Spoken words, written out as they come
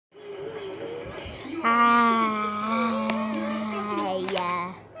Hi.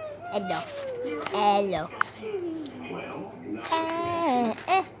 Hello. Hello.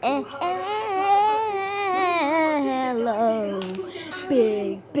 Hello.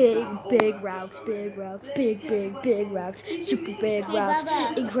 Big routes, big routes, big routes, super big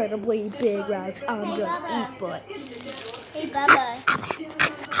routes, incredibly big routes. I'm gonna eat butt. Hey, Bubba.